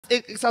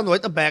ik zal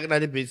nooit een bag naar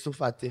de beest toe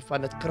vatten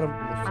van het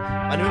krimpels.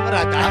 Maar nu maar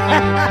dat.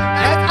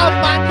 Het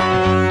afvat.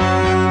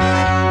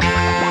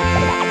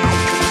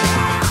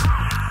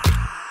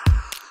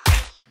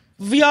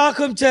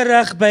 Welkom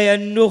terug bij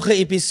nog een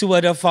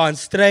episode van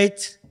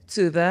Straight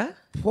To the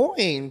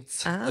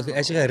Point.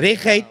 Als je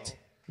rechtheid.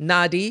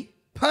 Nadi.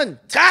 Punt.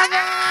 Come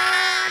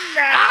on!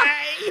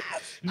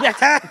 Nee!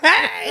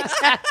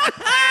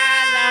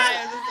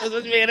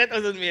 Ons weer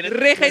het.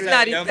 Rechtheid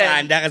naar die tent.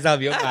 Maandag is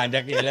alweer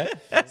maandag, jullie.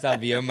 Is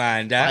alweer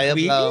maandag. Hi,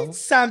 We bro. did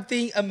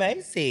something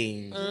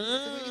amazing.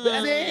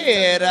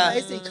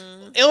 Amazing.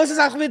 Ons is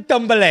al weer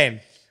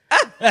Timberland.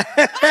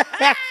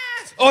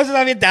 Ons is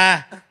alweer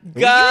daar.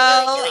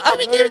 Girl.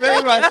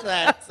 Very much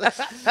that.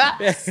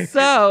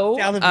 So,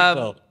 Tell the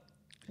people.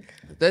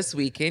 this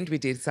weekend we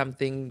did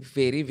something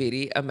very,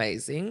 very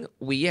amazing.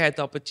 We had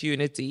the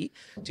opportunity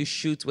to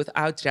shoot with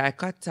our drag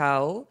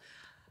cartel,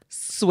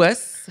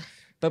 Swiss,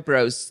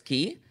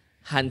 Bobrovsky,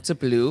 Hunter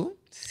Blue.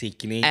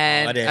 Sickening.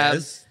 And What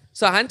is?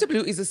 so Hunter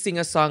Blue is a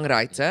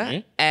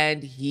singer-songwriter,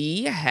 and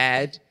he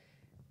had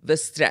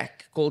this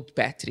track called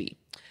Battery.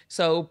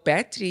 So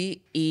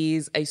Battery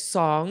is a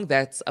song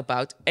that's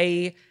about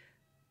a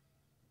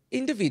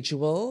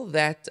individual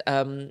that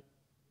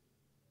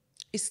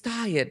is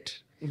tired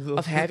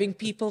of having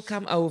people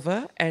come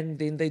over and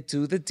then they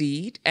do the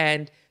deed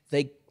and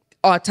they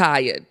are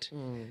tired.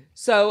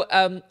 So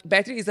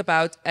Battery is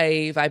about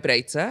a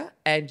vibrator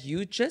and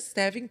you just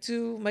having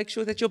to make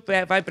sure that your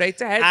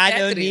vibrator has I batteries.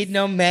 don't need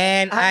no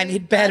man, I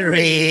need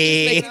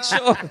battery. Making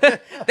sure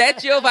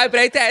that your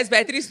vibrator has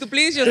batteries to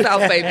please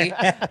yourself, baby.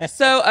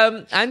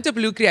 So Hunter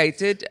Blue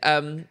created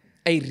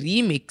a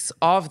remix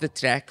of the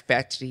track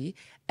Battery,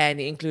 and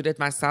he included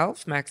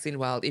myself, Maxine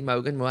Wild,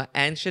 Emogan Moore,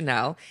 and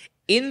Chenal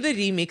in the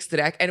remix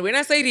track. And when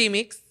I say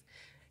remix,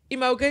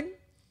 Emogan,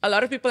 a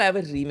lot of people have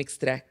a remix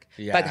track.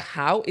 Yeah. But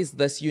how is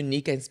this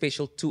unique and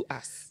special to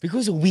us?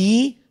 Because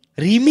we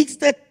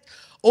remixed it.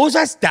 Ons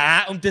was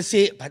daar om te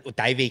sê, wat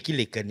daai weekie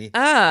lekker nie.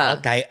 Ah.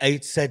 Daai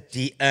uitsit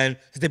die in,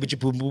 sit 'n bietjie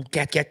boem boem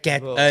cat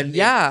in.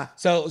 Yeah.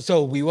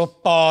 So we were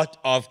part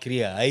of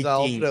creating The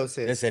whole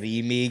process. this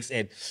remix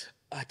and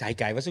daai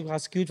guy was ook wel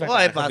cute. Oh,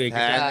 hy was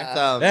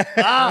handsome.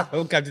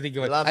 Hoe kan jy dink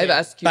wat? Love I it.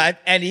 asked you. But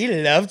and he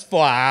loved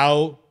for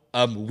how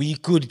we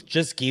could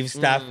just give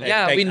stuff. and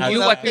Yeah, take we out knew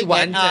stuff. what we Get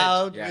wanted.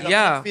 out. Yeah. We're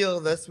Yeah. gonna feel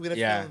this. We're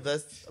gonna Yeah. feel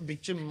this a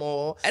bit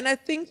more. And I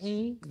think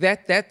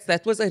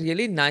that was a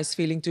really nice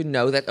feeling to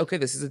know that, okay,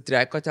 this is a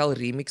Drag Cartel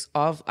remix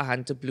of a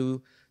Hunter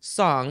Blue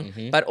song,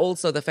 but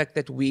also the fact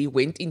that we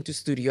went into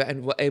studio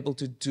and were able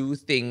to do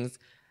things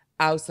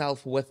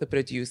ourselves with the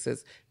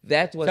producers.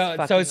 That was So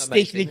fucking it's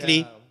amazing.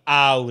 technically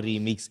our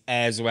remix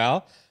as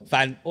well.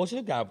 Van, ons het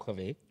ook daarop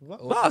gewerk. Was,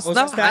 Ons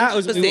nou, was daar,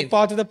 ons we were 100%.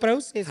 part of the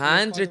process. We were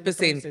part of the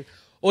 100%. process.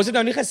 Ons het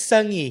nou nie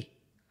gesing nie.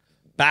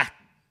 But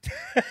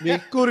We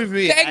could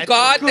be. Thank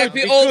God that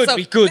we also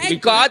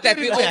thank God that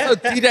we also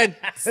didn't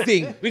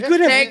sing. we could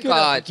have. Thank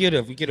God.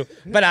 We could have.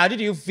 But how did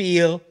you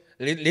feel?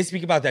 Let's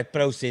speak about that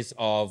process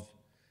of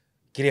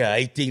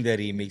creating the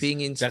remix.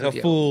 Being in the studio.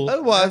 gevoel.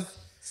 It was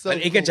so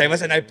Want ek en jy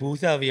was in hy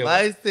booth alweer.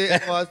 My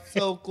set was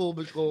so cool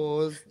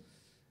because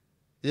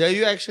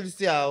you actually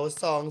see our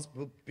songs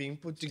being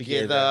put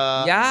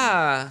together.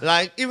 Yeah.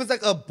 Like it was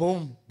like a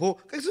boom, boom.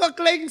 Kijk zo'n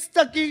klein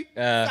stukje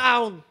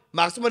sound.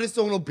 Maak ze maar die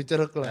song nog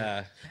beter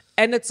klaar.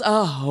 And it's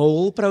a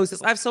whole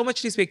process. I have so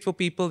much respect for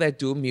people that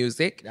do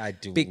music. I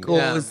do.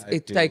 Because Yeah, I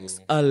it do. takes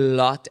a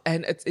lot.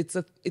 And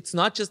it's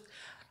not just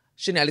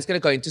Chenal is gonna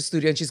go into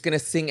studio and she's gonna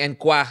sing and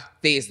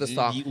there's the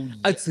song.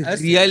 It's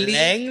really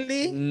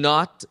Langley.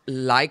 not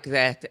like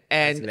that.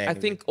 And I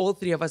Langley. think all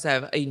three of us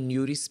have a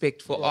new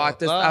respect for Yeah.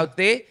 artists out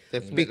there.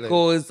 Definitely.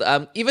 Because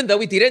even though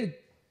we didn't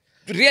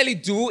really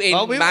do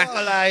But we much,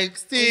 were like,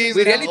 Steve.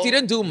 we really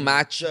didn't do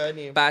much,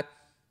 journey. but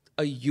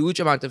a huge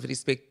amount of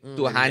respect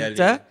to Really.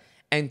 Hunter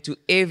and to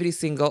every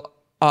single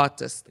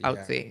artist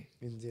out there.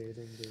 Indeed,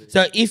 indeed.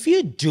 So if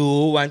you do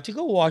want to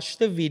go watch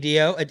the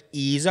video, it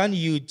is on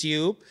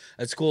YouTube.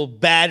 It's called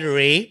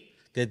Battery,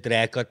 the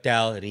Drag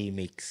Hotel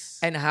remix.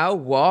 And how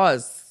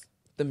was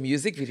the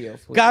music video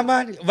for you? Come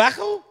on, wag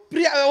gou.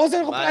 Ons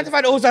het gepraat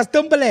van ons as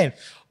Timberland.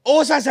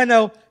 Ons as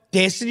nou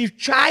Destiny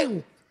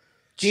Child.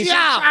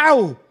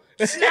 Child.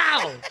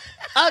 Now,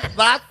 at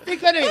wat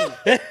beginning.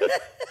 It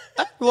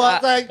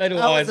was like It I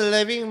was was.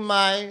 living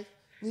my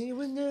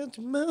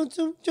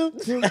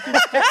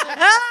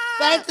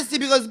fantasy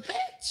because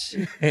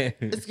bitch,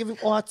 it's giving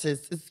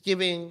artists, it's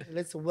giving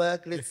let's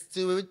work, let's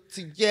do it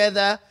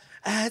together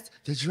at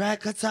the drag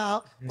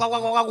cartel. Wah, wah,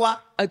 wah, wah, wah.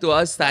 It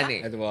was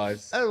stunning. It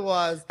was. It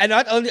was. And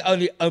not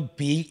only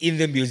being in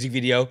the music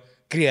video,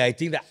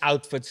 creating the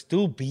outfits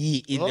to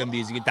be in the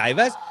music video. Hy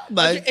was,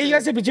 Maar- hy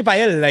was 'n bietjie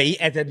baie lui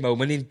at that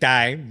moment in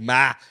time,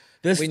 maar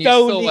the When you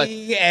saw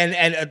story and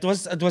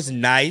it was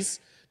nice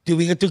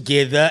doing it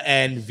together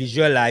and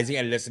visualizing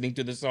and listening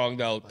to the song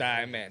the whole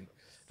time, man.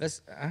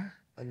 That's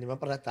Hindi man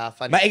parata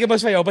fan. maar ek het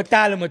mos vir jou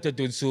betaal om dit te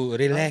doen, so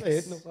relax.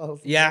 het nogal.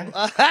 Ja.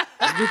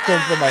 You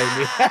compromise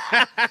me.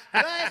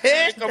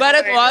 But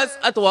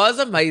it was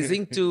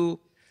amazing to,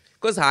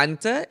 because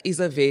Hunter is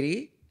a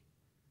very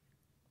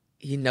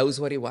he knows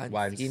what he wants.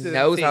 Wants. He To the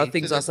knows how T,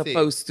 things to are the T.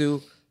 supposed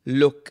to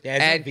look. He has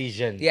a And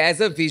vision. He has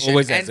a vision.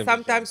 Always and has a vision.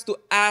 sometimes to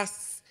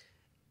us,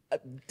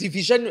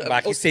 division,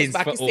 Maak sense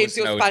vir ons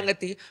nou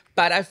nie.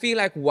 but I feel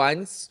like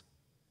once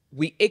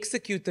we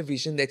execute the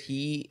vision that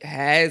he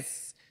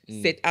has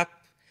set up,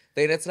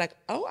 then it's like,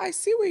 oh, I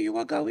see where you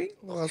are going.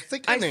 Oh,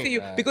 I see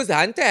you. Because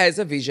Hunter has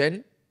a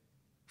vision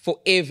for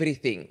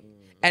everything.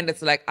 And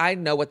it's like, I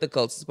know what the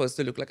girls are supposed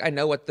to look like. I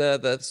know what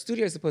the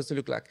studio is supposed to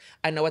look like.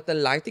 I know what the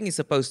lighting is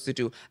supposed to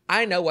do.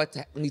 I know what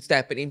needs to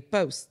happen in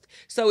post.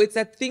 So it's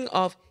that thing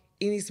of,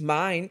 in his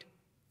mind,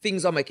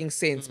 things are making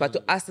sense. But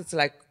to us, it's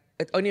like,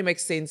 it only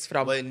makes sense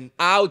from When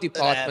our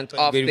department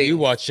of We things.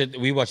 watched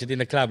it in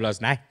the club last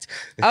night.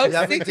 Oh,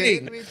 Ja, we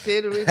sickening.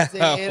 did.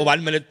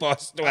 1 minute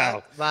past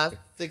 12. Was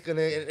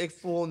sickening. En ik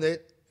voel net,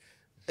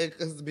 ik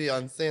is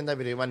Beyoncé en dat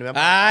weet ik maar niet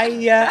meer.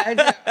 Ja.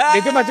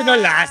 Dit is maar toen nou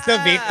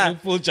laaste week. Hoe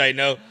voel jy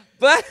nou?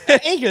 But,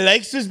 Ek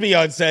like soos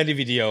Beyoncé in die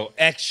video,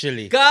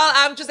 actually. girl,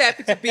 I'm just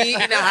happy to be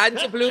in a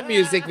Hunter Blue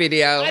music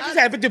video. I just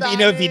happened to be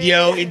in a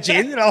video in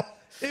general.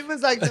 It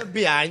was like the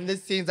behind the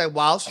scenes, like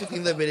while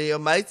shooting the video.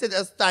 My said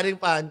a starting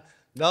pan.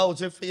 No,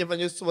 just for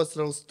you supposed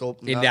to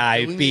stop. In the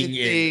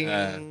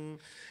hyping,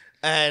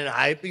 and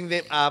hyping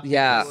them up.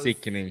 Yeah.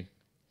 Sickening.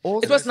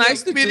 It was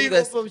nice to do Feeding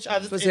this. off of each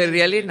other's It was energy.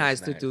 really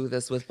nice to do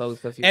this with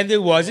both of you. And there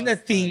wasn't a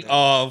thing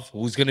of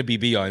who's going to be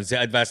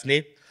Beyoncé. It was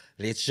net,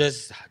 let's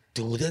just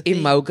do the thing.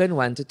 Emogan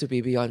wanted to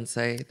be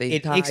Beyoncé the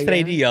Het entire, ek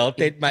vry die hele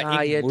tyd, maar ek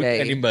entire moet in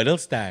die day. middel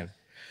staan.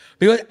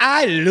 Because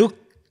I look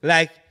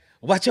like,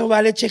 watch your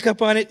wallet, check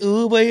up on it.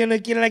 Ooh, boy, you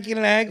looking like you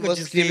like. It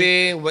was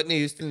giving Whitney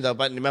Houston though,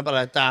 but remember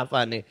that time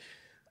funny.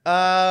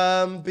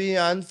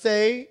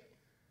 Beyonce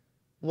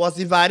was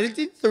invited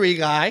to 3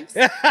 guys.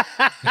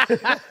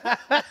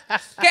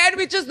 Can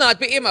we just not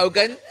be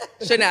Emogan,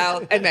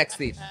 Chenal, and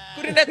Maxine?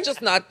 Couldn't that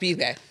just not be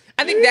that?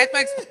 I think that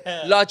makes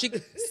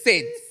logic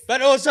sense.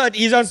 But also, it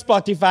is on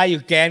Spotify. You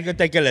can go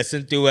take a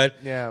listen to it.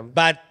 Yeah.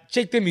 But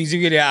check the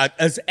music video out.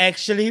 It's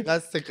actually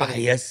That's sickening.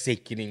 baie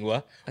sickening,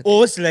 hoor.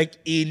 Also, like,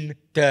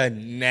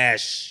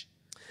 international.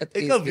 It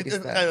Ik is kan really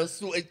weten sad. dat er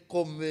zo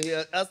uitkomen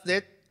hier. Dat is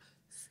net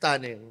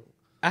stunning.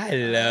 I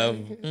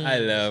love.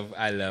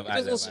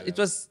 It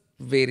was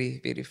very,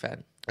 very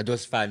fun. It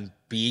was fun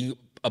being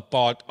a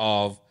part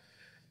of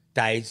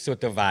that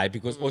sort of vibe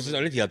because also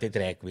only the hele tyd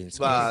drag queens.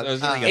 But, Ons was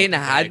die hele In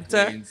tyd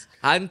drag queens.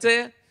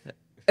 Hunter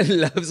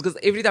loves, because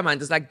every time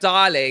Hunter's like,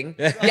 darling,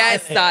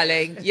 yes,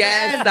 darling,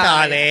 yes,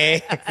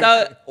 darling. Darling.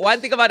 So one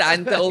thing about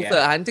Hunter also,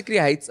 Yeah. Hunter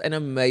creates an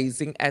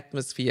amazing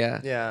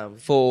atmosphere Yeah.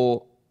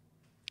 for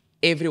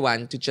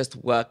everyone to just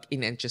work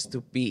in and just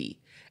to be.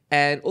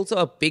 And also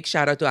a big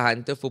shout out to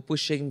Hunter for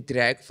pushing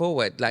drag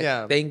forward. Like,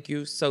 Yeah. thank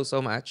you so, so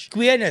much.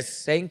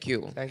 Queerness. Thank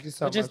you. Thank you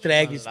so Not much. just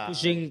drag, is Mala.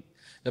 pushing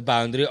the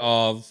boundary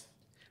of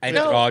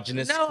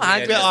androgynous. No,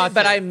 queerness. 100%,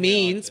 but I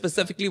mean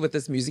specifically with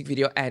this music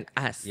video and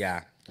us.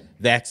 Yeah.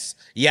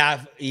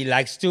 He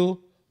likes to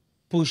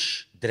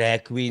push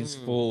drag queens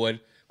forward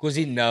because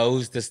he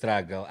knows the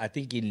struggle. I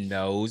think he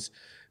knows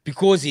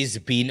because he's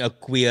been a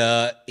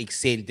queer,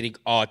 eccentric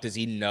artist,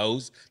 he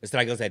knows the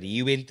struggles that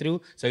he went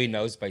through. So he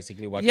knows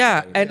basically what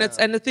Yeah, he's and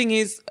and the thing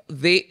is,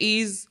 there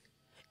is,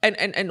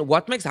 and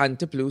what makes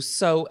Hunter Blue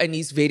so, and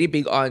he's very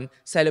big on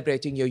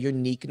celebrating your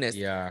uniqueness.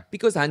 Yeah.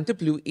 Because Hunter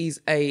Blue is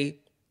a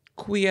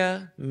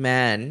queer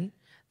man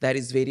that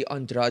is very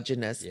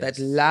androgynous, that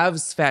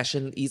loves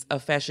fashion, is a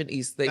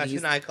fashionista, Fashion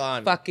he's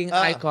icon. fucking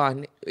Ah.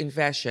 icon in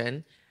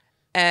fashion,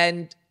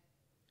 and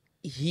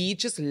he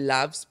just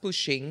loves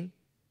pushing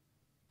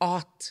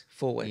art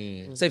forward.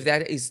 So if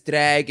that is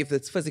drag, if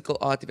it's physical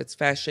art, if it's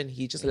fashion,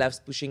 he just loves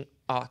pushing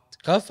art.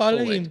 Go follow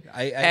forward. him.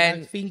 I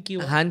And think you.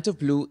 Hunter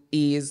Blue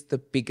is the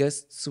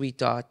biggest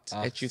sweetheart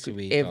that you could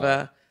sweetheart.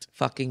 ever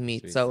fucking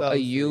meet. So So a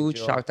sweet, huge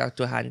yo. shout out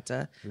to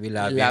Hunter. We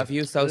love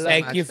you so, so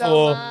Thank much. you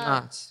for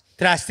Ah.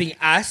 trusting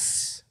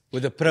us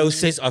with the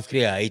process of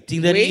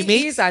creating the Where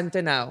remix. is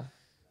Hunter now?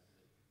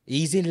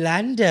 He's in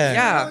London.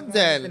 Yeah.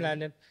 London. In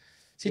London.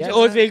 Sit Ja, jy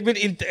ooit week met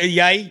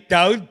jy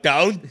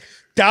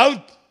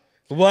don't.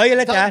 Why you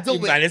like Don't that? do Die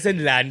it. man is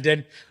in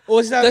London.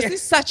 Also, This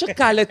is such a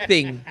colored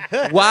thing.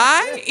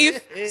 Why,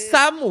 if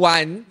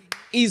someone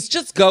is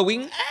just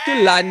going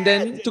to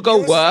London to go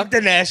work,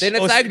 then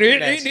international. it's like, nee,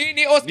 ons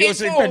Nee, ons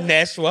skate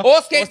international.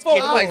 Ons skate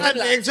Ons voor.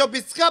 En ik zo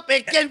beschap,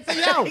 ik ken voor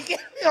jou.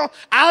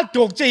 I'll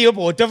talk to you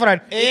about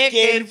it, Ik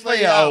ken voor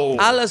jou.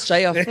 Alles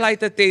jy 'n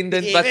flight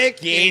attendant, but Ik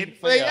ken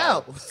voor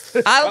jou.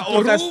 I'll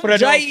Ons as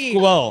vriende op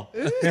skool.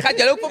 Gaan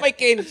jy ook vir my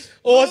ken?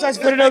 Ons as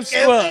vriende op Ik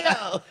ken skool. voor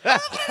jou.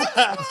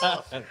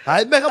 Hij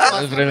heeft me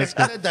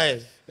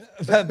gepast.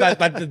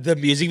 But the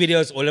music video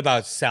is all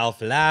about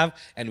self-love,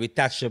 and we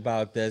touched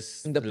about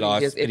this In the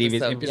previous previous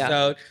episode, yeah.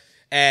 episode.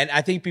 And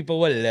I think people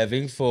were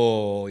living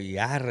for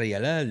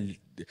jare.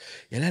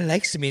 Julle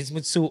likes mense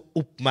moet so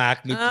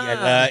opmaak met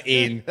julle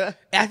en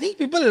I think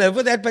people live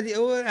with that, but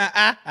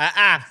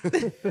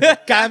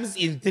comes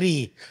in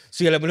 3.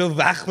 So julle moet nou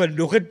wag vir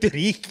nog 'n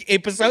 3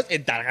 episode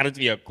en dan gaan dit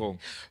weer kom.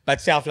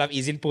 But self-love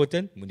is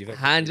important. Moet jy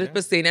vergeet.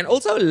 100%. And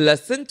also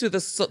listen to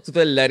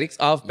the lyrics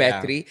of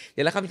Battery.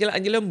 Julle gaan met julle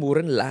aan julle moer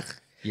en lag.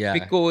 Yeah.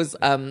 Because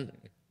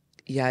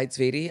it's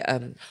very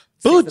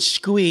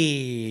Butch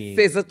Queen.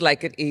 says it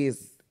like it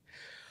is.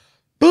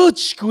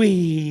 Butch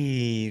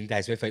Queen.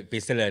 That's my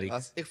beste lyrics.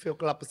 Als ik veel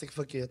klap, is ik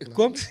verkeerd. man.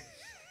 Kom.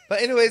 But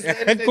anyways,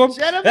 ladies and Kom.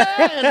 gentlemen.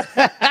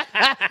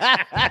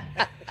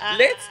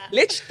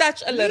 Let's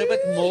touch a little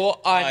bit more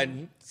on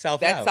On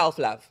self-love. that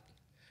self-love.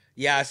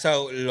 Yeah,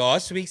 so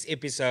last week's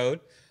episode,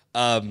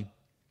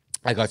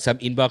 I got some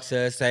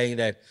inboxes saying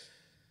that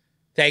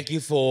thank you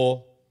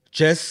for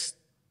just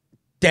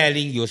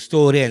telling your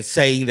story and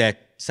saying that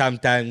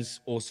sometimes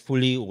ons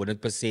fully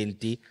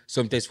 100%,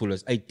 sometimes full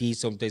as 80,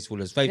 sometimes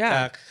full as 50.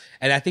 Yeah.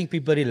 And I think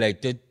people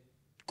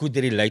could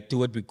relate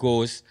to it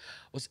because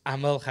ons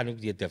almal gaan ook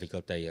deur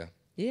difficult tye.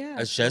 Yeah.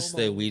 It's just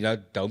that we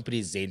don't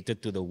present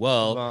it to the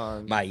world.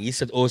 Man. Maar hier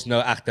sit ons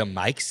nou agter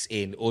mics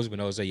en ons moet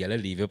nou ons hele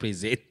lewe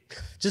present.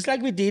 Just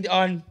like we did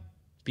on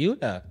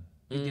Buda.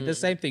 We did the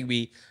same thing.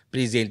 We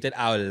presented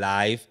our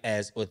life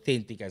as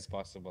authentic as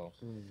possible.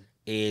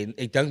 En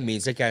ek dink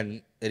mense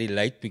kan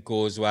relate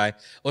because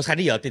ons gaan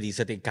nie heeltyd hier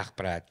sit en kag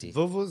praat nie.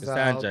 Vuvuzela,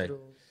 Verstaan jy? bro.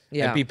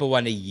 Yeah. And people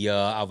want to hear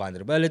our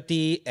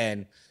vulnerability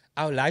and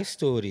our life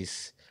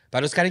stories.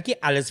 Maar ons kan nie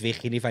alles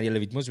weggee nie van julle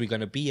weet mos, we're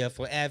gonna be here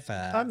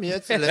forever. I'm here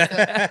to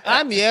listen.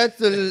 I'm here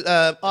to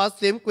ask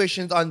them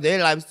questions on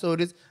their life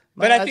stories.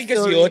 But I think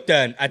it's your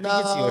turn. I think No,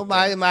 it's your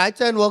turn. my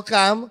turn will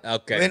come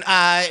Okay. when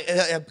I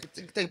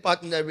take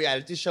part in the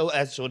reality show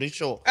as Shorty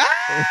Show.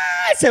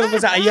 Sy wil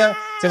sy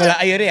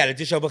eie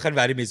reality show begin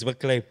waar die mense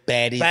beklei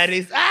baddies.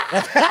 Paris.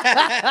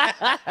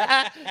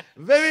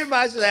 Very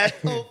much that.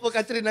 Oh, for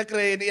Katrina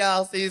Crane,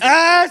 Elsie. So.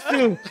 I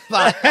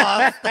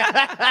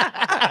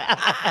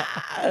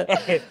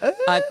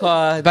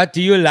can't. But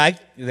do you like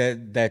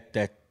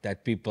that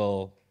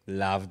people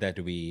love that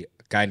we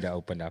kind of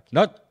open up?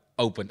 Not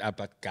open up,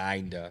 but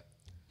kind of.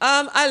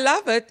 I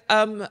love it.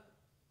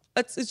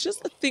 It's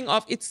just a thing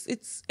of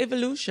it's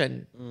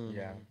evolution.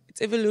 Yeah.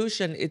 It's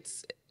evolution.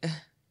 It's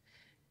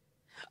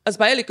as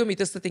baie lekker om hier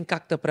te sit en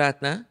kak te praat,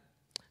 né?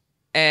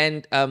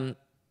 And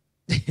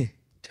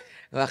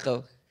wag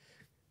gou.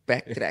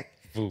 Backtrack.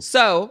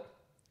 So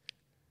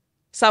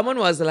someone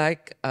was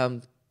like,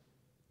 now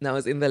I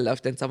was in the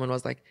lift and someone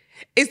was like,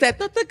 is that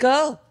not the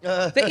girl?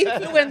 The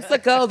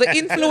influencer girl, the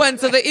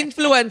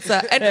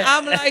influencer. And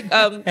I'm like,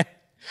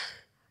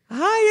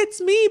 hi,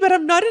 it's me, but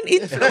I'm not an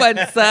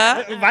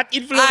influencer. What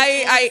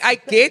influencer? I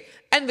get,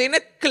 and then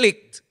it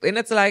clicked. Then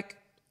it's like,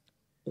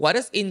 what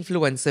does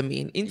influencer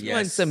mean?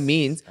 Influencer Yes.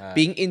 means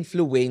being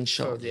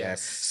influential.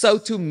 Yes. So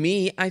to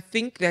me, I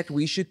think that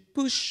we should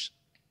push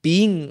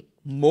being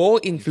more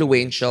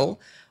influential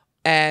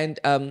and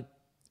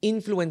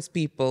influence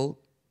people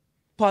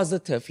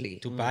positively.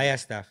 To buy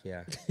us stuff,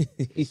 yeah.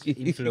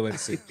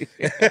 Influencing.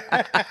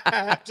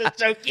 Just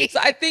joking. So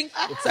I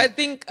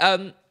think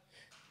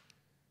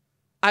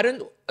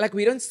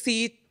we don't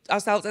see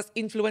ourselves as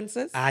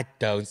influencers. I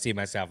don't see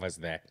myself as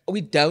that. We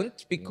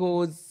don't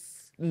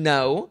because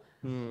no.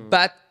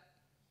 But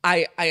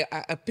I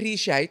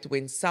appreciate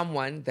when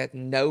someone that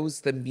knows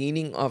the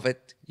meaning of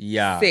it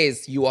Yeah.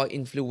 says you are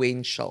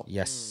influential.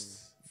 Yes.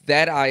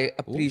 That I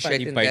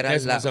appreciate and that I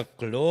Buiten's love. mos 'n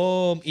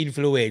klomp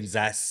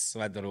influencers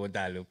wat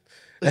rondloop.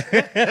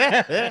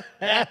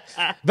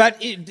 But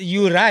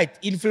you're right,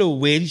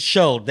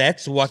 influential.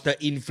 That's what the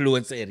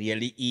influencer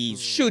really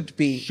is. Should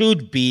be.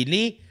 Should be,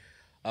 nie?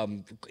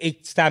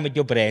 Ek staan met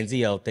jou brands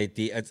die hele tyd.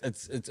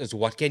 It's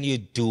what can you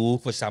do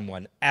for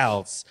someone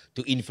else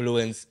to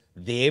influence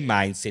their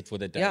mindset for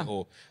the day Yeah.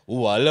 or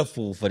hoe hulle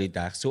voel vir die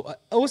dag. So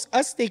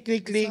us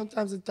technically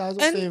Sometimes it does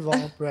And- also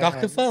involve brand.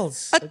 Dr.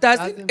 Phils. It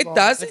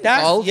does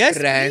involve Yes,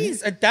 brand.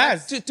 please, it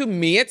does. To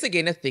me, it's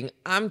again a thing.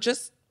 I'm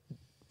just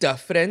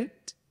different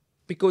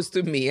because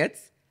to me,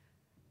 it's.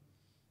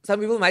 Some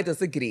people might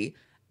disagree.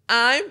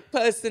 I'm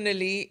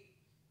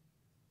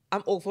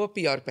all for a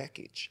PR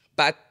package.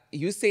 But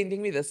you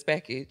sending me this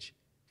package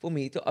for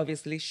me to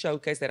obviously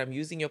showcase that I'm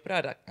using your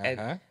product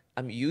and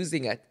I'm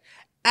using it.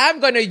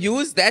 I'm going to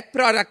use that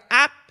product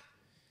up.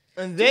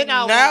 And then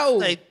I No.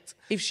 will state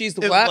If she's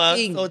it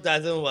working, works or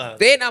doesn't work.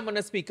 then I'm going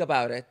to speak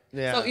about it.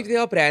 Yeah. So if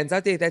there are brands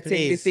out there that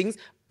say these Please. things,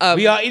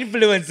 We are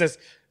influencers.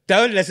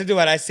 Don't listen to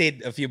what I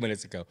said a few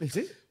minutes ago.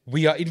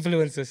 We are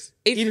influencers.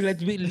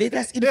 Let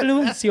us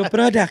influence your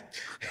product.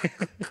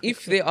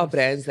 if there are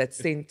brands that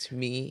sent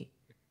me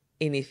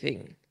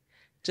anything,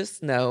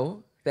 just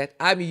know that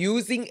I'm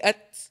using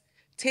it,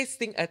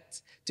 testing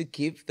it to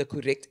give the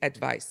correct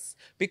advice.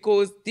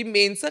 Because die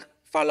mense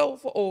follow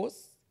for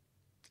us.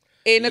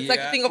 En it's like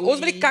a thing of ons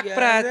wil die kak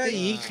praat.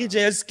 Hier gee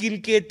jy 'n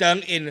skincare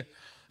ding en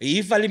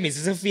hier val die mense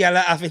se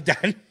velle af en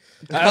dan.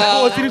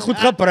 Ons het dit goed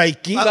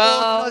gebruik. Maar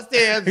ons must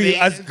have been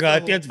As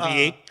God so het far.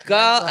 weet.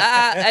 Girl,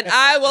 and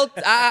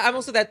I'm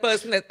also that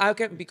person that I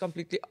can be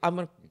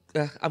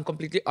I'm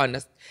completely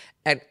honest.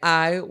 And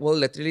I will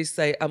literally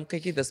say,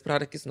 Kiki, this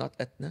product is not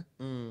it, no?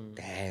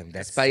 Damn,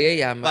 that's Baie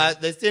jammer.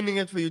 But they're sending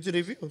it for you to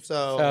review.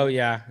 So Oh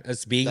yeah,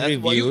 it's being That's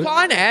what You reviewed.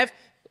 can't have.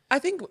 I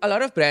think a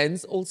lot of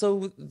brands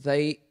also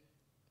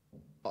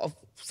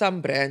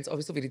some brands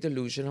obviously very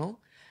delusional,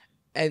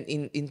 and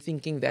in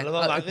thinking that Hulle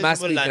wil it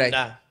must be great.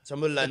 Landa.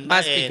 It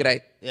must be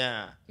great.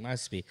 Yeah.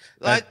 Must be.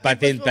 Like, But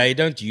then people- they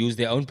don't use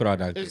their own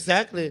product.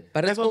 Exactly.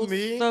 But And it's for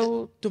me,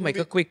 also to make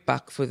a quick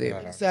buck for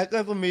them.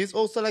 exactly for me, it's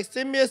also like,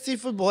 send me a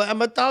seafood boil. I'm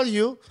going to tell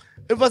you,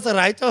 it was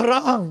right or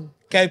wrong.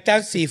 Cape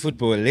Town seafood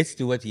boil. Let's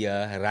do it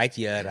here,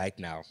 right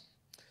now.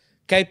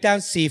 Cape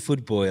Town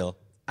seafood boil.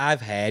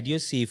 I've had your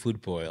seafood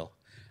boil.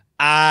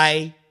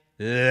 I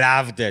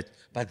loved it,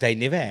 but they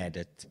never had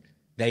it.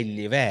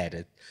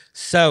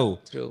 So,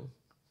 True.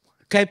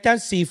 Cape Town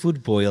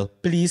seafood boil,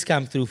 please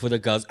come through for the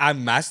girls. I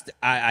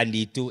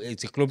need to,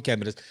 it's a club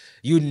cameras.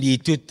 You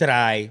need to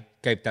try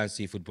Cape Town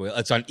seafood boil.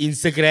 It's on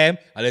Instagram.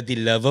 I'll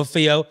deliver for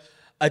you.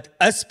 It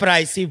is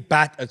pricey,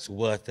 but it's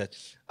worth it.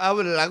 I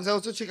would like to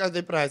also check out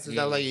the prices.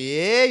 I'm like,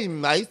 yeah,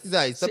 nice,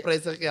 the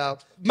price of jou.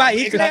 Maar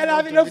ik krijg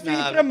nou nog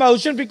free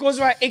promotion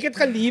because ik het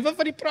gelieven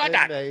voor die product.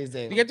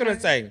 Amazing. You get what I'm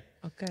saying?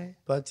 Okay.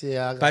 But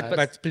yeah, guys.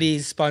 But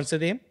please sponsor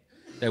them.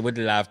 They would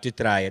love to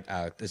try it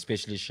out,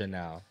 especially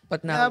Chenal.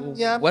 But now,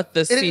 Yeah. what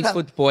the It is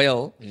seafood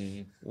boil,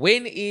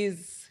 when is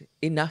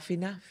enough?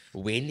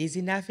 When is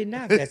enough?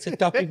 That's a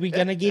topic we're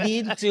gonna get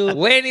into.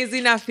 When is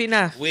enough?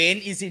 When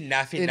is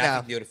enough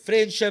Enough. in your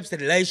friendships,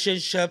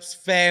 relationships,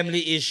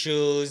 family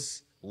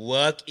issues,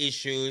 work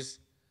issues?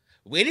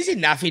 When is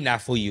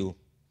enough for you?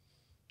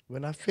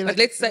 When I feel But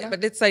like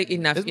let's say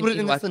enough. let's put it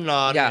in a what?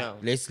 scenario. Yeah.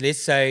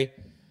 Let's say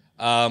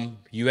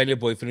you and your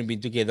boyfriend have been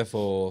together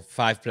for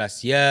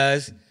 5+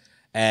 years,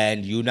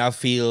 and you now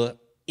feel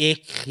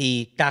ek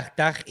gee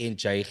 80 en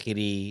jy gee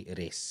die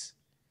res.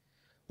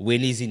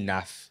 When is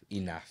enough?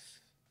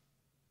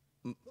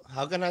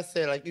 How can I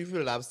say, like, if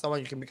you love someone,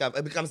 you can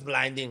it becomes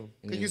blinding.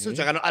 Because you so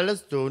gaan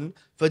alles doen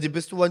for the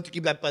best one to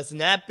keep that person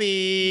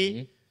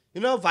happy.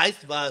 You know, vice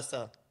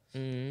versa.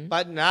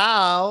 But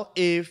now,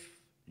 if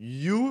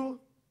you,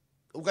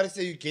 hoe kan ik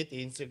zeggen, you get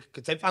in,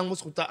 sy vang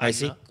mos goed I aan.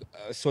 say,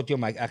 sort your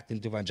mic echt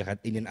into want jy gaan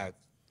in en out.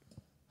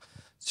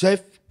 Sy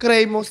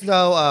kry mos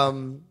nou,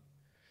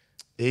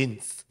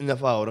 hints in de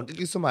verhouding.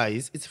 Kijk, so maar,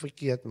 iets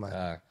verkeerd,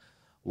 man.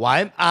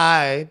 Why am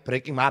I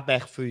breaking my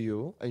back for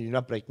you and you're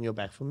not breaking your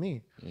back for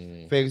me?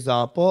 For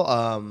example,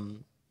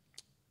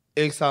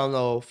 ik zal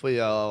nou voor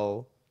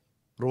jou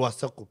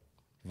roze koop.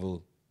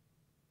 Woe.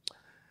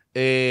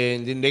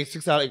 En die next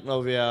week zal ik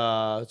nou weer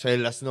jij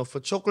lassen nou voor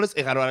chocolates.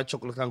 Ik ga nou een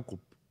chocolate gaan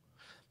kopen.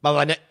 Maar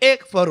wanneer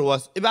ik voor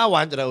roze, if I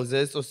want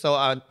roses of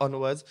so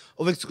onwards,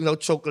 of ik zoek nou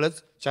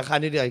chocolates, jij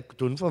gaat niet die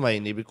doen voor mij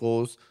niet,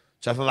 because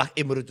jij verwacht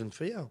ik moet het doen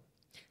voor jou.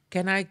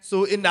 Can I?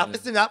 So enough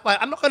is enough.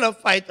 I'm not gonna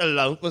fight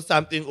alone for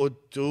something or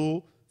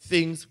do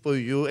things for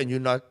you and you're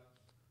not.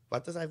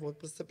 What is I want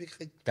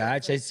specific? Daar,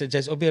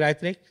 jy's op die right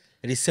track.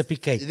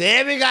 Reciprocate.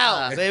 There we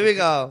go. There we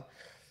go.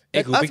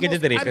 Ek hoop ek het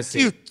dit reg gesê.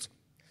 cute.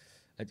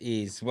 It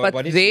is. But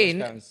What is then,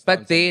 your stance?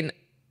 but then,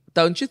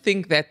 don't you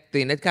think that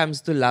then it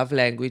comes to love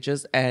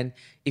languages, and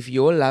if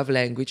your love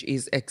language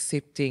is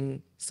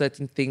accepting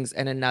certain things,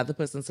 and another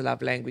person's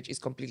love language is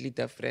completely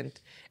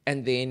different,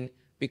 and then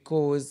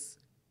because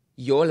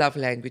your love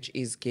language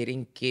is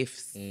getting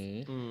gifts,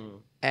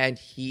 and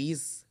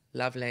his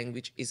love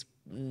language is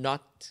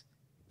not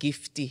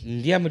gifty.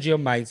 Yeah, moet your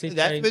mindset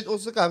That's change. what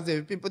also comes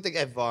in. People take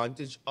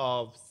advantage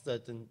of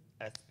certain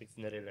aspects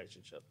in a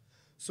relationship.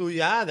 So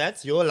yeah,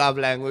 that's your love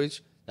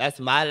language. That's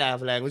my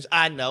love language.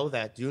 I know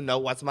that. You know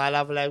what's my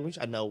love language.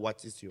 I know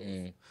what is yours.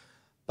 En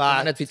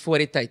But het weet voor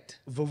die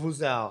tijd. voor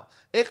zelf.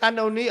 Ik ga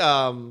nou niet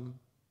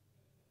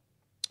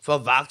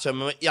verwachten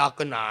met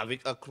elke naweek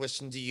een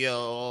question die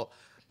je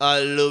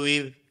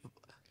Louis.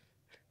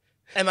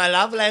 And my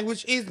love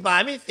language is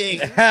mommy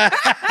thing. Ik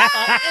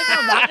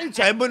verwacht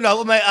jij moet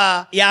nou met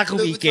Ja, goed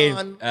Louis weekend.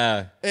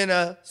 Vuitton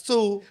en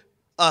so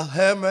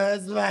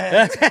Hermes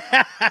man.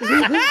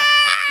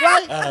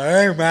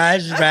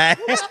 Hermes, man.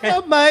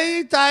 Voor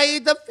mij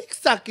tijd de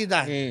fikzakje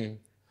dan.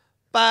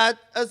 But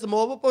as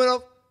more of a point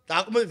of,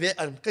 daar kom ik weer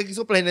aan. Kijk, is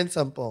zo plain and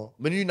simple.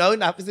 When you know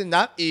enough is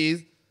enough is,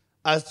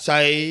 als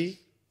jij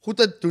goed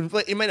het doen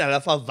voor iemand,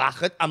 dan verwacht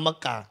het aan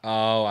elkaar.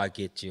 Oh, I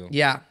get you.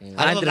 Yeah, En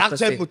dan verwacht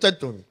jij 100%. moet het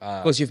doen.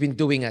 Because you've been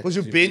doing it. Because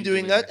you've been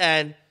doing it,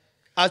 and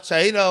als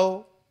jij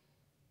nou,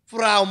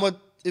 vrouw moet,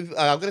 I'm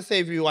gonna say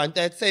if you want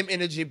that same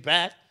energy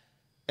back,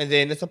 and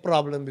then it's a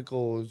problem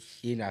because,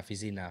 Enough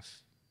is enough.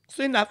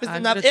 so enough is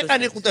enough. Ik ga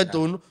niet goed het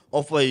doen,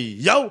 of voor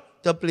jou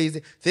te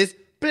pleasen. There's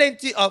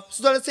plenty of,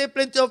 zoals ik say,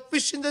 plenty of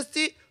fish in the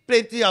sea,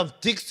 plenty of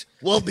dicks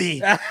will be.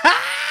 I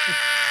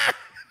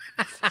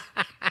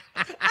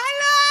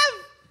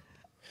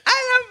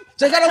love.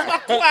 Ze gaan ook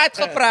maar kwaad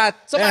gepraat.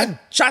 Ze gaan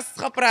just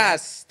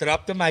gepraat.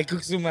 Drop the mic,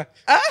 ook zo maar.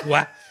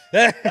 What?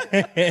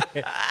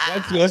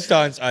 What's your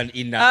stance on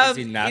enough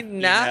is enough?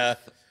 Enough.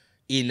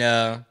 In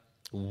a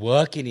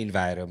working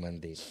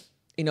environment, then.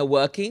 In a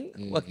working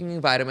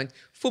environment.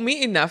 For me,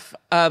 enough.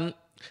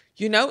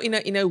 You know,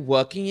 in a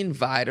working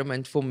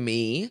environment, for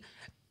me,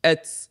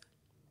 it's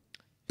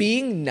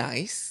being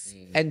nice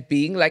and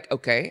being like,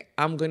 okay,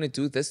 I'm gonna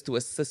do this to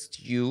assist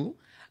you,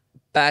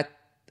 but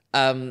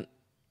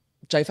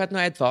jy vat no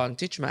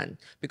advantage, man,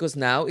 because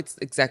now it's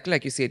exactly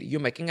like you said.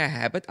 You're making a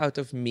habit out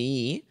of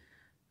me,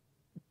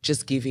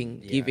 just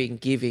giving,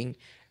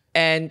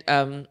 and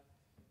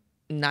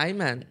nee,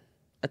 man.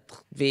 het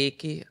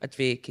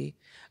weekie.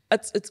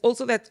 It's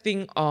also that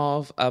thing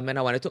of, and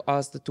I wanted to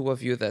ask the two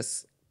of you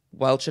this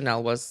while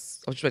Chenal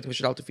was, I was just waiting for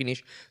Chenal to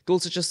finish, to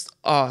also just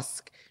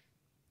ask,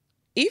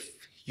 if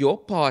your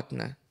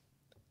partner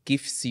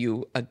gives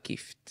you a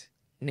gift,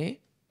 ne?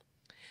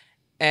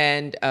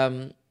 And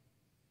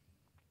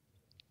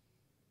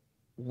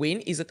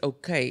when is it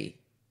okay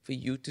for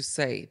you to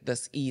say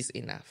this is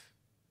enough?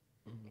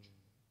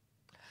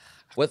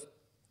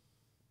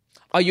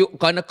 Are you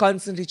gonna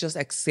constantly just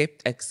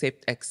accept?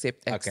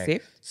 Okay.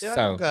 Yeah,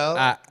 So, girl.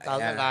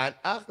 yeah.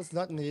 It's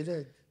not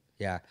needed.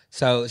 Yeah.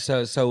 So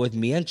with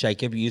me and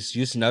Jacob, you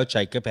know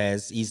Jacob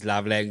has his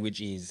love language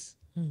is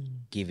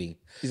giving.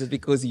 Is it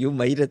because you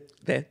made it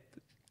that?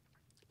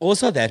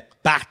 Also that,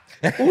 but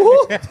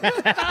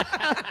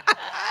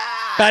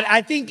but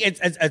I think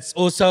it's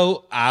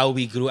also how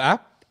we grew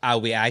up,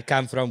 where I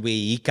come from, where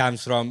he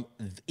comes from.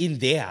 In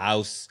their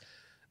house,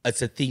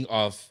 it's a thing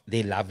of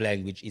their love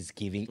language is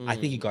giving. I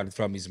think he got it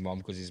from his mom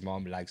because his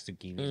mom likes to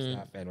give and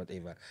stuff and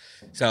whatever.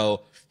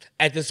 So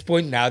at this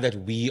point now that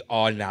we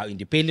are now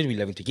independent, we're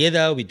living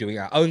together, we're doing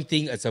our own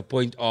thing, it's a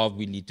point of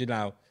we need to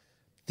now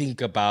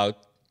think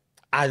about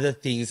other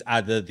things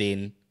other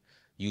than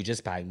you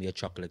just buying me a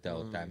chocolate the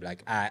whole time.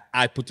 Like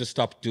I put a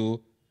stop to,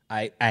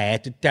 I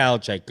had to tell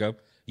Jacob,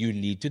 you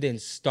need to then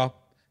stop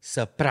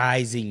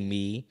surprising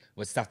me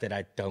with stuff that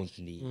I don't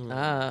need.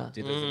 Does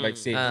it make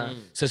sense?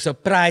 So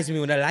surprise me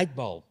with a light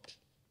bulb.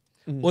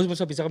 Ons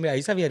moet op die saak met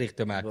hy sal weer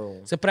regte maak.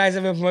 Surprise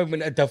me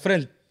with a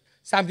different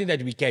something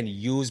that we can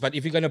use. But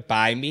if you're gonna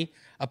buy me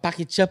a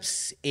packet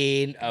chips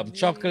and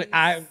chocolate,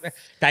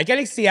 daai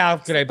kan ek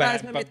self kry.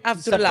 Surprise me met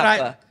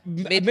afterlappe.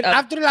 Met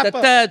afterlappe.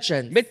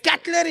 Detergent. Met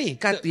cutlery.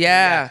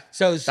 Yeah.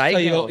 So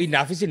Daai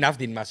enough is enough,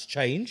 then must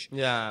change.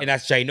 Yeah. And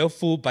as Jano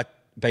fool, but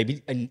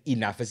baby,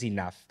 enough is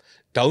enough.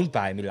 Don't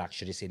buy me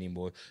luxuries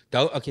anymore.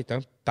 Don't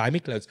buy me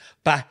clothes.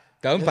 But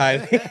don't buy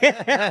me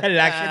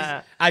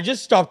luxuries. I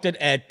just stopped it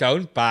at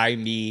don't buy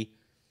me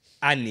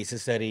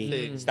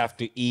unnecessary stuff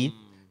to eat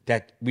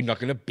that we're not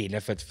going to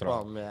benefit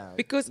from.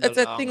 Because it's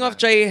a thing of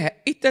Jay,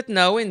 eat it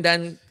now and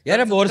then. Ja,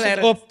 dan word dit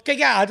op. Kyk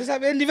ja, dis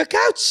 'n nuwe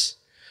couch.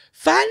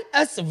 Van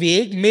is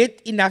week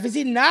met enough is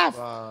enough.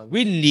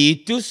 We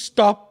need to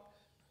stop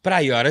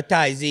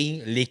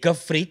prioritizing lekker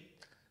friet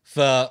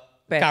vir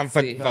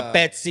comfort, vir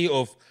Patsy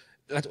of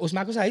laat ons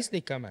maak ons huis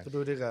lekker man.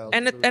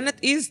 And it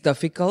is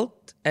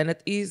difficult, and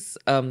it is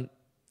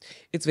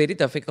it's very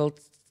difficult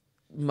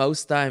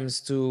most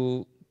times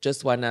to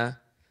just wanna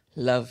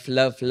love,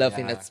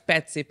 and it's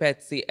Patsy,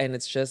 and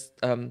it's just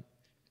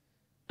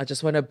I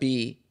just wanna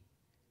be,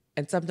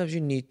 and sometimes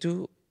you need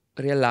to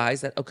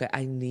realize that okay,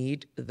 I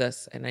need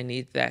this and I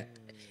need that,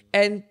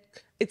 and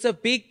it's a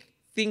big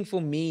thing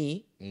for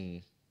me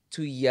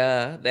to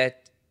hear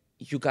that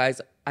you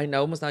guys. I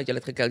know almost now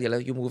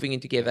you're moving in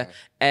together,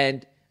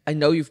 and I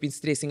know you've been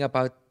stressing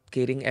about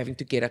having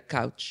to get a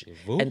couch,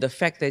 and the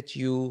fact that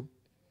you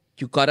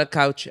got a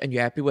couch and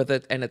you're happy with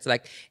it, and it's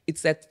like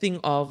it's that thing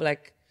of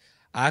like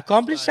I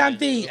accomplished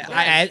something.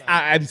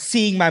 I'm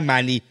seeing my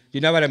money. You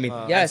know what I mean?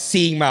 Yes. I'm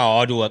seeing my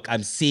hard work.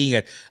 I'm seeing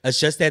it. It's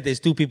just that there's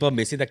two people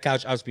missing the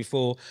couch house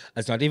before.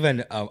 It's not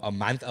even a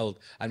month old.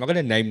 I'm not going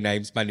to name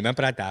names, maar niemand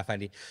praat daarvan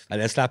nie.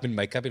 Hulle slaap in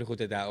make-up en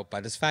goed daarop.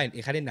 Maar dat is fijn.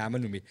 Ik ga die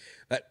namen noemen.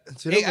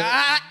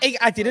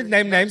 I didn't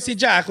name names. Zie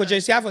je, goed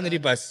jezelf onder die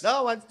bus.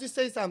 No, I wanted to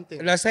say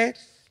something. Let's say it.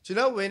 Do you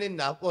know when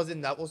enough was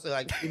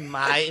like in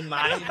my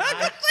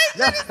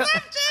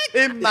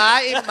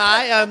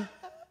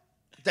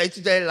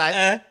day-to-day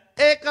life?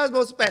 Ik was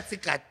most Patsy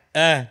cat.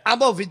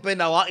 I'm over it by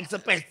now. It's a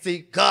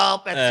Patsy girl,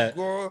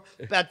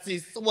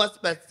 Patsy was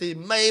Patsy,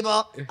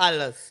 Mabel,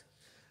 alles.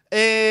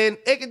 En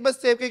ik het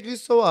besef, kijk, ik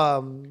zo,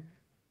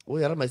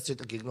 ja, maar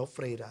zit ik nog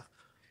vrijdag.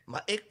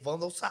 Maar ik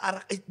wandel zo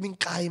erg uit mijn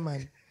kaai,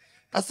 man.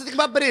 Dan zit ik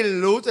maar bij de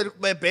loot en ik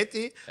bij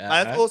Betty,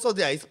 maar het also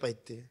the ice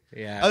Betty.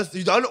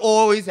 You don't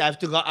always have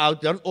to go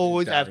out, you don't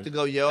always have to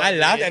go here. I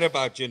love that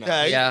about you now.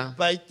 Okay, Yeah.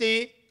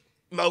 Betty.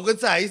 Mogen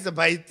zij is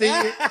bij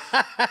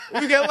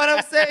you get what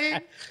I'm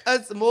saying?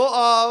 It's more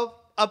of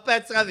a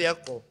Patsy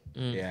vehicle.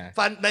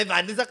 Van mijn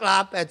van is een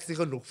klaar Patsy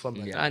genoeg van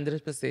mij.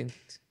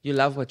 100%. You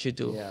love what you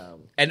do.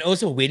 And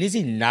also, when is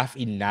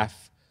enough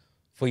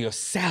for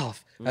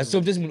yourself? En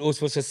soms moet ons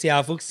voor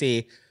zichzelf ook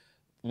zeggen,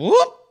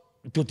 whoop,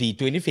 tot die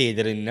 20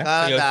 verder in,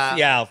 voor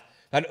jezelf.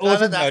 Want ons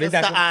moet nou niet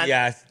dat,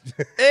 ja.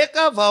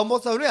 Ik wou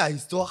moest nou niet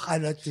huis toe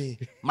gaan het.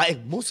 Maar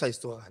ik moest huis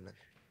toe gaan.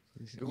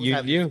 You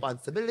have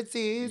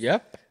responsibilities.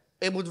 Yep.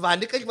 Ik moet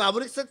wandelen, kijk waar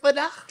moet ik zitten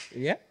vandaag?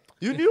 Yep.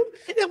 You knew?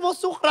 En ik was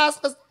zo graag.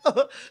 Ik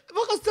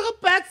was toch een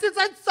pet sinds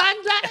aan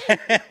Sunday.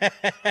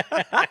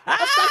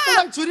 Ik zag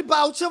lang jullie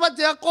boutje wat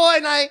ik kon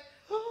en hij.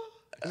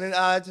 En dan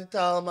had je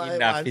tell me.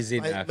 Enough is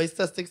enough. Mijn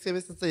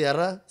zuster zei,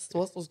 ja, het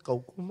was ons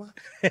koukoma.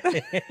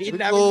 Enough is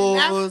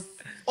enough.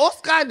 Ons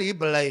kan niet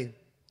blij.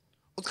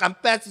 Ons gaan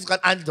pets, ons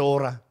gaan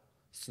Andorra.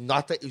 It's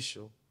not an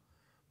issue.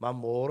 Maar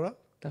morgen.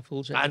 Dat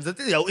voel je. En dat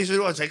is jouw issue,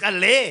 want jij kan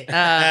leen.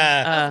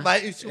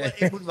 Mijn issue,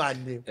 ik moet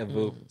wandelen.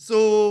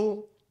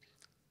 So,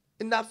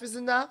 enough is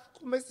enough.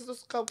 Kom eens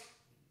eens koop.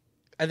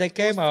 And they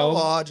came so home.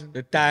 hard.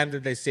 The time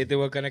that they said they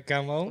were gonna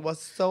come It home, was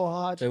so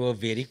hard. they were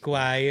very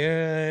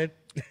quiet,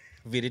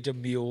 very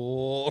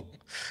demure,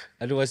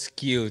 and it was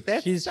cute.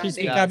 That's She's nice.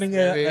 becoming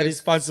a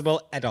responsible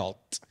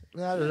adult.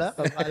 I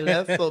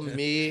love for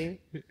me,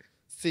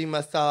 see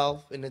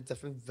myself in a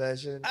different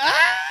version.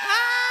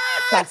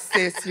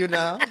 Success, you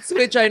know. So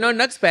weet jy nou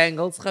niks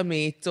bangles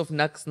gemeet of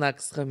niks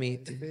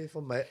gemeet.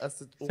 Vir my as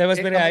dit Sy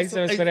was by die huis,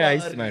 sy was by die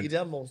huis, man.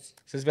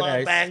 Sy was by die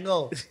huis.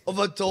 Bangle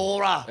of a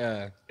Dora.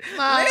 Yeah.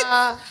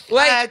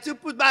 I had to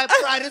put my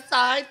pride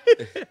aside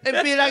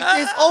and be like,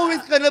 there's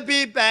always gonna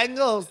be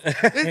bangles.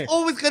 There's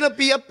always gonna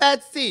be a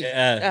Patsy.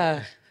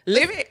 Let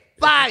me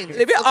Fine.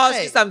 Let me it's ask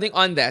okay. you something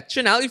on that.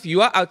 Chenal, if you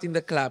are out in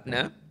the club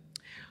now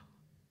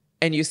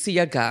and you see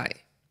a guy,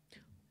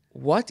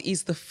 what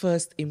is the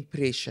first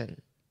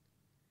impression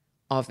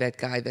of that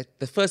guy? That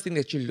the first thing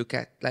that you look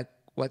at? Like,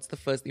 what's the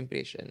first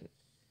impression?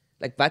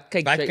 Like, wat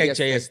kyk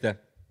jy eerste?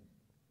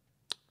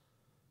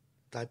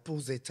 Daai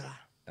poseta.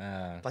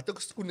 Wat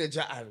ook skoene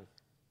jy aan.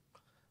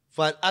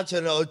 Van as jy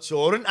nou 'n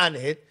Jordan aan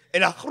het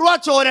en 'n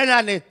groot Jordan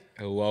aan het.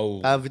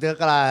 Wow. Weet jy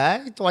klaar,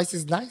 hè? Twice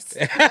is nice.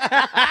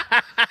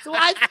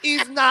 Twice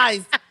is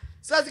nice.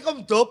 So as ek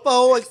kom dop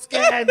hou, ek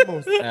scan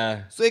mos.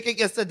 So ek kyk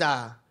eers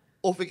daar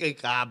of ek kyk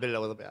kabel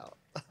of wel.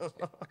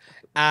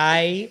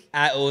 I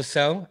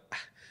also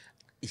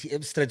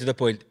straight to the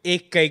point.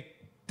 Ek kyk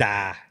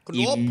daar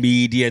Knop.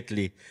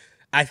 immediately.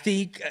 I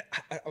think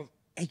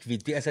ek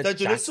weet nie as Dat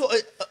jy net so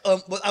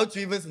without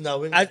viewers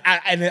knowing.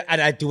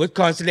 and I do it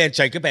constantly and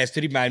Jacob has to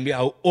remind me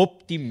how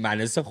op die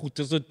manne se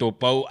goeie so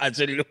dop hou as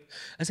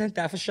hy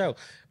daar for show.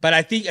 But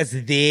I think it's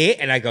there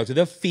and I go to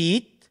the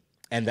feet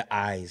and the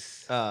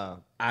eyes.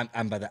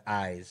 I'm by the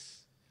eyes.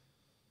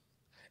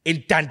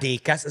 In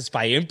Tandekas is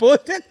baie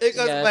important. Ek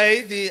as Yes.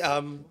 by die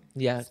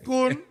Yeah.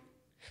 skoen,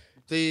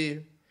 die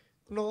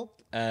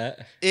knop,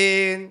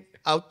 en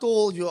how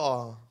tall you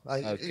are.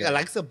 Okay. I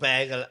like the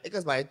bag. Ek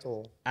is baie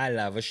tall. I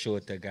love a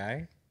shorter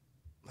guy.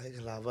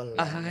 Ek love a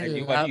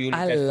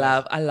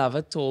lot. I love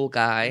a tall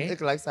guy. Ek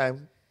like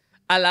him.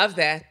 I love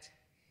that.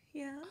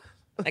 Yeah.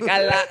 Like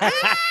I love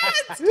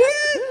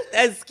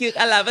that's cute.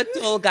 I love a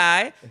tall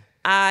guy.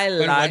 But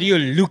what like do you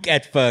look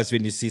at first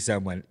when you see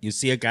someone? You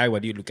see a guy,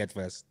 what do you look at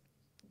first?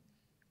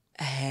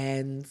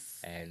 hands.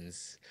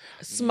 Hands.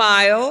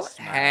 Smile,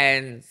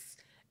 hands.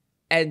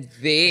 And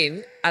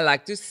then I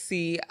like to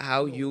see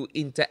how you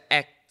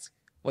interact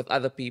with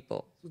other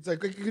people. It's like,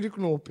 kyk hierdie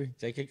knoppie.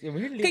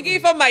 Kyk hier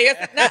vir my,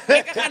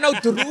 ek gaan nou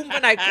droom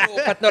van hy knop,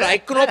 wat nou hy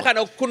knop gaan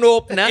nou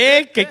knop, né?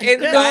 Kyk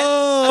En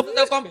dan is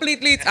nou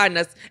completely iets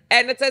anders.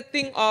 And it's a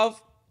thing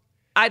of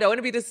I don't want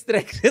to be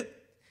distracted.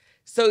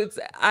 So it's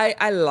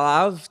I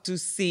love to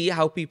see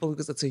how people,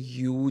 because it's a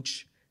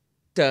huge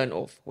turn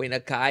off when a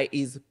guy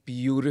is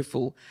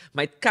beautiful.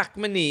 My kak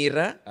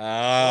maniere.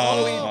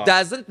 Oh. He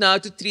doesn't know how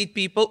to treat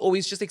people, or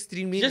he's just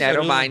extremely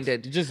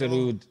narrow-minded. Just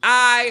rude.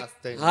 I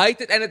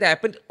hate it, and it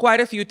happened quite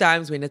a few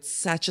times when it's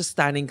such a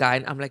stunning guy,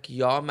 and I'm like,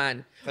 yeah,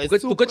 man. Hy's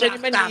so Because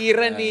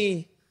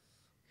pragtig.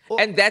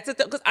 And that's it,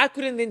 because I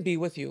couldn't then be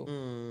with you.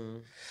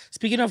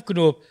 Speaking of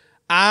Knoop,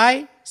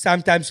 I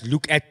sometimes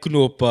look at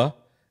Knoop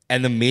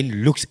and the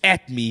man looks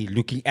at me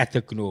looking at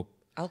the Knoop.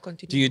 I'll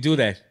continue. Do you do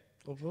that?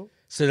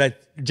 So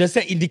that just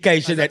an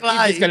indication that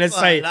if he's going to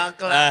say,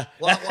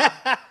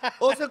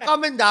 Also,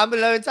 comment down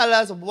below and tell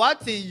us,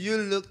 what do you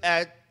look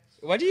at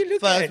what do you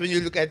look first at? when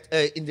you look at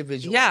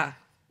individual? Yeah,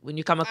 when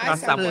you come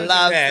across someone.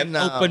 love Have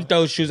now. open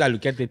toe shoes, I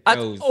look at the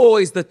toes. It's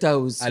always the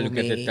toes. I look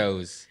at the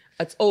toes.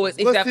 It's always, if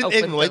you Because have dit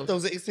ek open nooit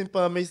toes. ons ek sien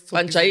pa my so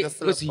Want jy,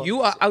 because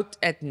you are out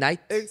at night.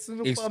 Ek sien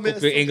Ek pa my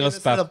skop jou enkels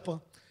pap.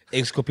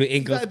 Ek skop jou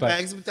enkels pap.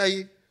 bags met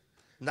hy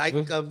night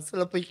come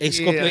slipper. Ek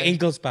skop jou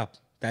enkels pap.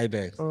 Die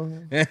bags.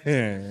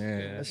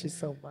 She's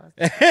so bad.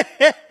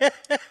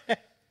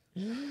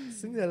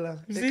 Sien jy la?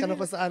 Ek kan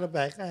nog 'n ander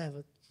bag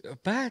hê.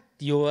 But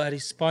you're a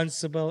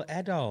responsible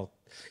adult.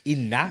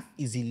 Enough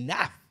is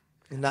enough.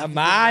 Enough is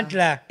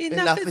Amandla.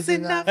 Enough is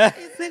enough.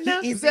 Is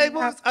enough. Is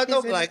able I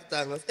don't like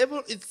tangles.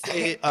 Able it's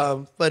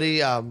a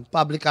very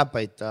public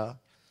buite.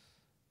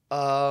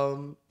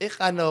 Ek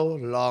gaan nou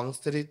Long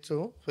Street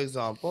toe, for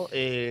example,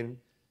 en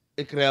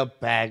ek kry 'n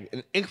bag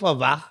en ek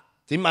verwag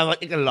die man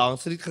wat ek 'n Long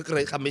Street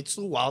gekry gaan met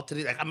so Wild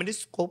Street. Ek gaan met die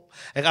skop,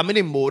 ek gaan met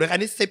die môre, ek gaan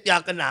nie sep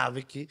elke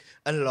naweekie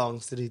in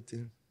Long Street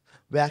doen.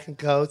 Back and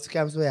coach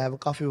comes we have a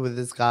coffee with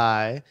this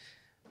guy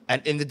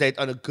and end the date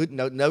on a good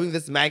note, knowing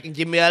this man can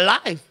give me a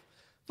life.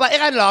 Maar ek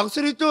gaan langs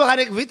toe toe gaan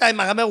ek weet hy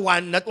mag my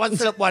not one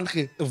slip one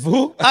gee.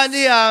 Wo? En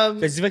die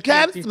Specific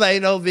camps activity. my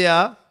nou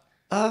weer.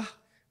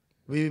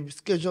 We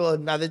schedule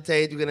another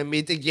date, we're gonna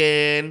meet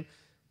again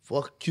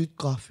for cute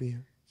coffee.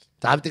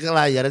 Daar het ek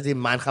al jare die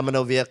man gaan my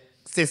nou weer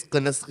 6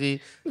 kinders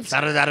gee.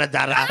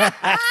 Dara.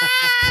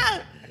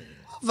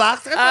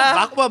 Wacht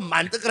op 'n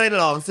man te kry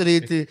langs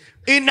toe.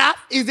 Enough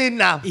is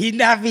enough.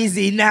 Enough is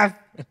enough.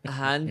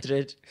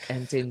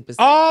 110%.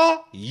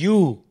 Are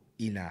you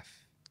enough?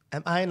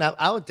 Am I enough?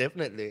 I would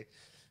definitely.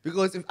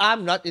 Because if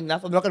I'm not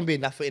enough, I'm not going to be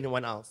enough for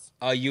anyone else.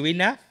 Are you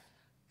enough?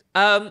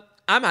 I'm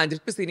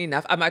 100%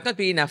 enough. I might not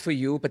be enough for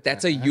you, but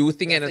that's a you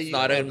thing and That's it's a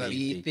not you a thing.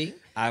 me thing.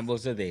 I'm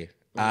also there.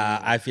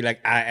 I feel like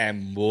I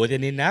am more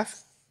than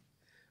enough.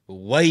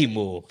 Way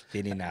more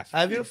than enough.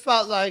 Have you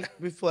felt like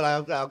before?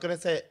 Like, I'm gonna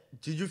say,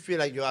 did you feel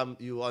like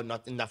you are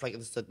not enough like at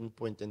a certain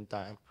point in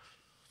time?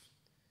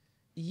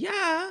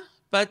 Yeah,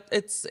 but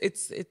it's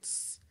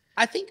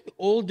I think we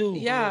all do.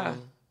 yeah.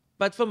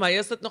 But for my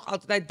is dit nog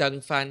altyd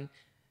ding van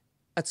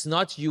it's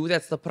not you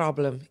that's the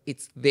problem,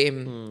 it's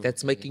them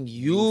that's making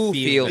you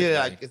feel. Yeah,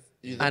 like it's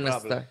the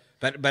Understand.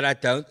 problem. But I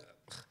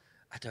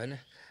don't know.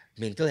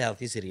 Mental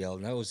health is real,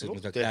 no? Ons het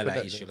ook daai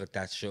definitely. issue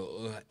getouch.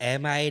 So,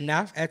 am I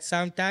enough at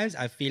sometimes?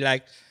 I feel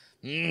like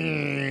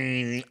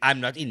I'm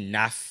not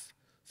enough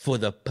for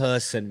the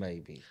person,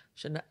 maybe.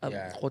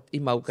 Yeah. God,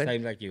 Emogan,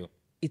 Same like you.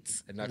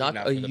 it's Not not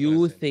enough a for the you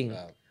person. thing.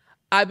 Wow.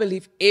 I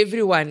believe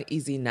everyone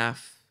is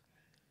enough.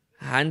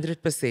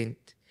 100%.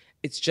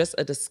 It's just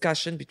a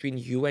discussion between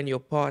you and your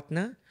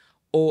partner,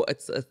 or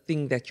it's a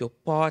thing that your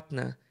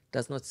partner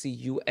does not see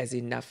you as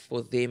enough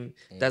for them.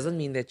 Doesn't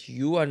mean that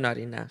you are not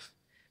enough.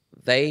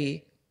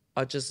 They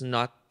are just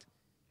not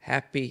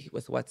happy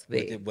with what's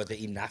there. With the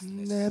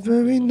enoughness.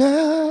 Never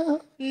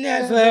enough.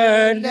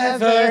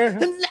 Never.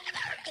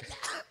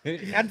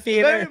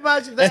 Unfair. Very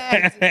much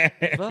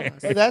that.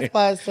 So that's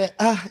why I said,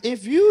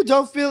 if you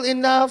don't feel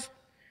enough,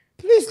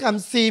 please come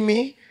see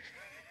me.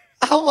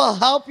 I will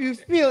help you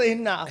feel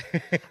enough.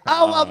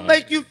 I will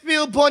make you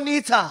feel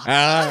bonita.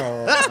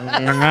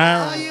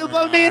 Are you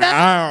bonita?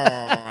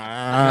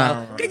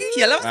 Kijk,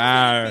 julle was op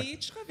die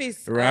beach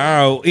geweest.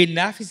 Wow,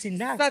 enough is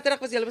enough. Saterdag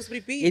was julle op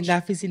die beach.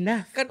 Enough is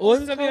enough. Kan Ons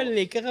ons het gou- weer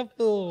lekker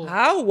gevoel.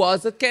 How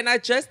was it? Can I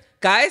just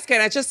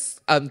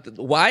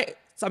why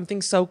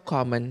something so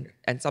common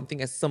and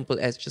something as simple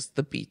as just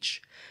the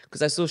beach?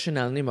 Because I saw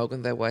Chenal and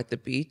Emogan, they were at the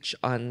beach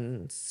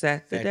on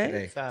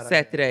Saturday.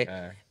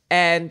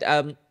 And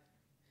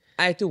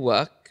I had to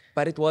work,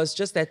 but it was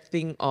just that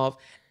thing of,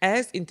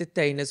 as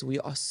entertainers, we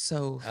are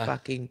so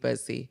fucking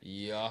busy.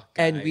 Ja,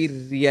 And we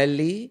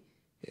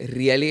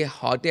really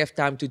hardly have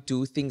time to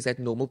do things that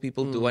normal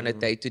people do on a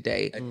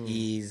day-to-day.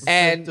 is.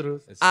 And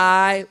true.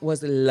 I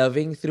was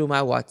living through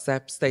my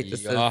WhatsApp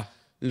statuses, Yeah,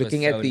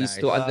 looking it was at so these nice.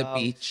 two on the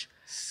beach.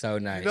 So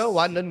nice. You know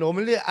what?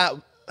 Normally,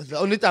 the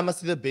only time I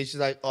see the beach is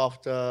like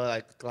after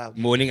like club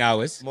Morning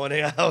hours.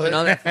 morning hours.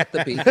 No, that's not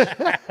the beach.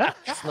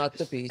 It's not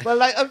the beach. But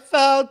like I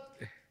felt,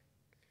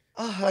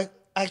 like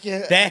I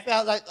That-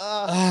 felt like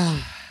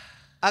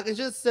I can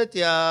just sit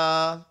here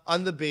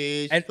on the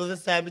beach, And- feel the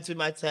sand between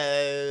my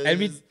toes. And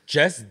we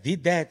just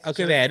did that.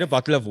 Okay, we had a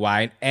bottle of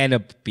wine and a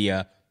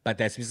beer, but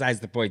that's besides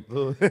the point.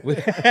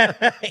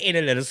 In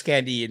a little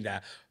Scandi in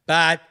there.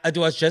 But it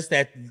was just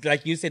that,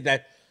 like you said,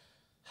 that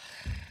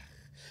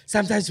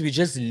sometimes we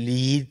just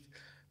need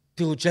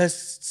to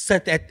just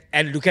sit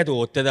and look at the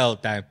water the whole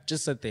time.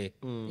 Just sit there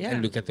Yeah.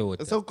 and look at the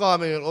water. It's so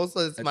calming, and also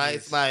it's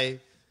is. my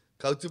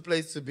go-to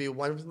place to be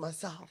one with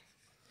myself.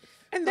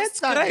 And that's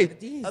That's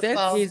great. nice. That's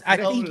That's Is I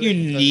think you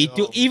need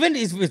to, even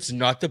if it's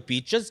not the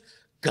beach, just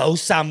go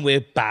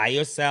somewhere by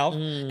yourself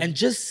and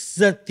just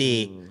sit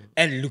there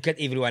and look at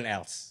everyone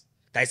else.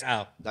 That's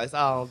all. That's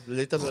our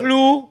little.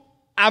 Glo,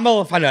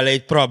 almal van hulle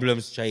het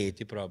problems, jy het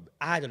die problem.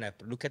 I don't have.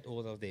 Look at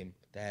all of them.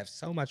 They have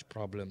so much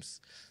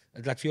problems.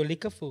 Dit laat vir jou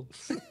lekker voel.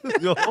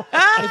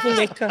 Ek voel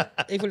lekker.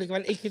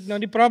 Want ek het nou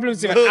die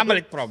problems, want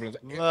almal het problems.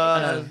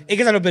 Ek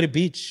is al op by die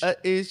beach.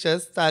 It's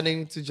just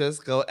starting to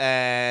just go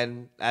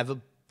and have a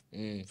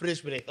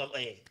fresh breath of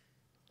air.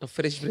 a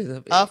fresh breath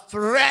of air. A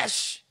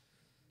fresh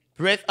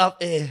breath of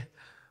air.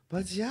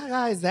 But yeah,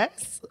 guys,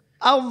 that's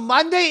our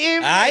Monday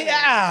evening. Ah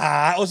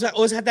ja,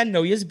 ons het dan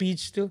nou eens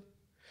beach toe.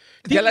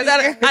 I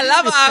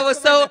love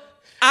how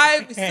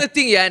I'm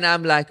sitting here and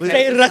I'm like,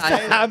 Sy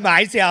rustig aan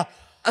myself.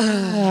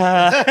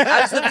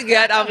 I'm sitting here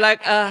and I'm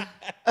like,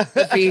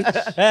 the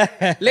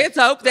beach. Let's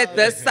hope that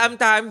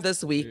sometime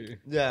this week,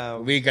 Yeah.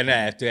 We're gonna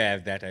have to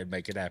have that and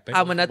make it happen.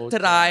 I'm gonna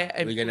try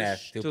and We're gonna have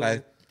push to. to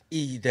But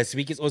this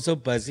week is also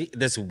busy.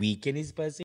 This weekend is busy.